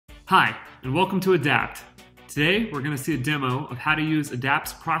Hi, and welcome to Adapt. Today, we're going to see a demo of how to use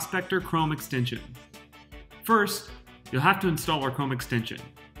Adapt's Prospector Chrome extension. First, you'll have to install our Chrome extension.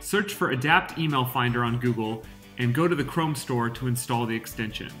 Search for Adapt Email Finder on Google and go to the Chrome store to install the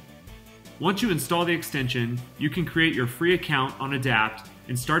extension. Once you install the extension, you can create your free account on Adapt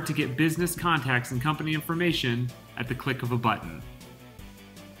and start to get business contacts and company information at the click of a button.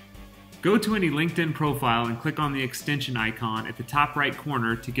 Go to any LinkedIn profile and click on the extension icon at the top right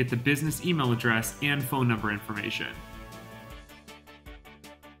corner to get the business email address and phone number information.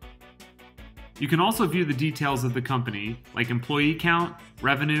 You can also view the details of the company, like employee count,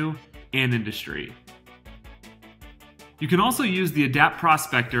 revenue, and industry. You can also use the Adapt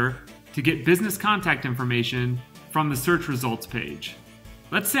Prospector to get business contact information from the search results page.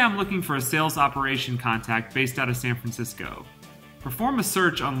 Let's say I'm looking for a sales operation contact based out of San Francisco. Perform a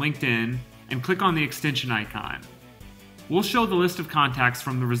search on LinkedIn and click on the extension icon. We'll show the list of contacts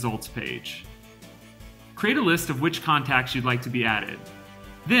from the results page. Create a list of which contacts you'd like to be added.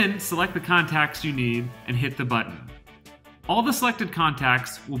 Then select the contacts you need and hit the button. All the selected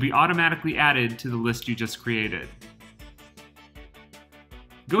contacts will be automatically added to the list you just created.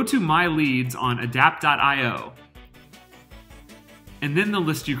 Go to My Leads on adapt.io and then the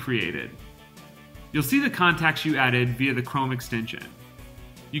list you created. You'll see the contacts you added via the Chrome extension.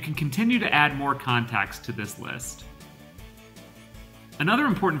 You can continue to add more contacts to this list. Another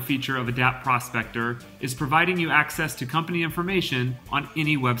important feature of Adapt Prospector is providing you access to company information on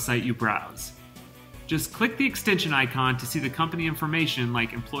any website you browse. Just click the extension icon to see the company information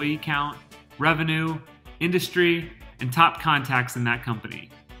like employee count, revenue, industry, and top contacts in that company.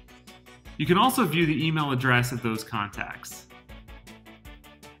 You can also view the email address of those contacts.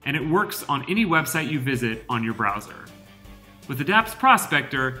 And it works on any website you visit on your browser. With Adapt's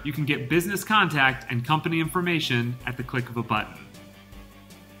Prospector, you can get business contact and company information at the click of a button.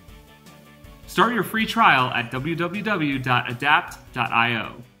 Start your free trial at www.adapt.io.